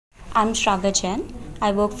I'm Shravya Jain.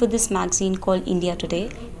 I work for this magazine called India Today.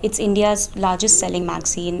 It's India's largest selling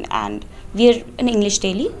magazine, and we're an English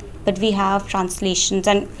daily, but we have translations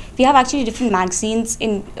and we have actually different magazines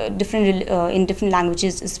in different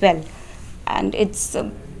languages as well. And it's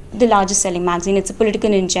the largest selling magazine. It's a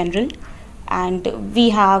political in general, and we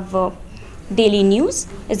have daily news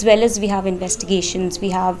as well as we have investigations.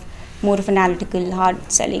 We have more of analytical, hard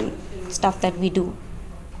selling stuff that we do.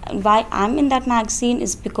 And why I'm in that magazine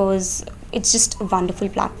is because it's just a wonderful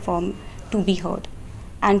platform to be heard.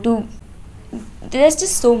 And to there's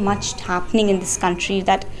just so much happening in this country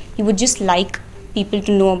that you would just like people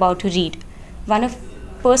to know about, to read. One of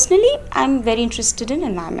Personally, I'm very interested in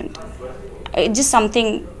environment. It's just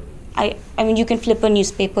something I mean, you can flip a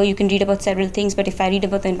newspaper, you can read about several things, but if I read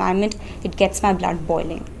about the environment, it gets my blood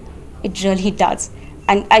boiling. It really does.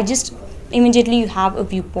 And I just immediately you have a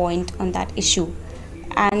viewpoint on that issue.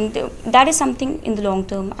 And that is something in the long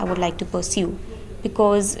term I would like to pursue,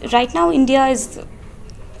 because right now India is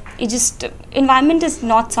it just environment is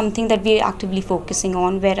not something that we are actively focusing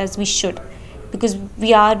on, whereas we should, because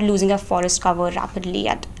we are losing our forest cover rapidly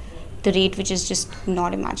at the rate which is just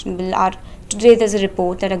not imaginable. Today there's a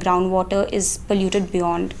report that our groundwater is polluted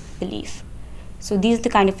beyond belief. So these are the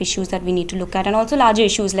kind of issues that we need to look at, and also larger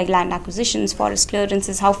issues like land acquisitions, forest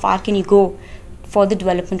clearances, how far can you go for the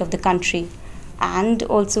development of the country, and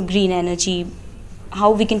also green energy, how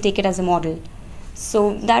we can take it as a model.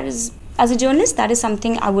 So that is, as a journalist, that is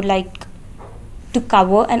something I would like to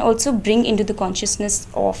cover and also bring into the consciousness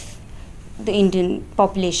of the Indian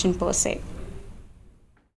population per se.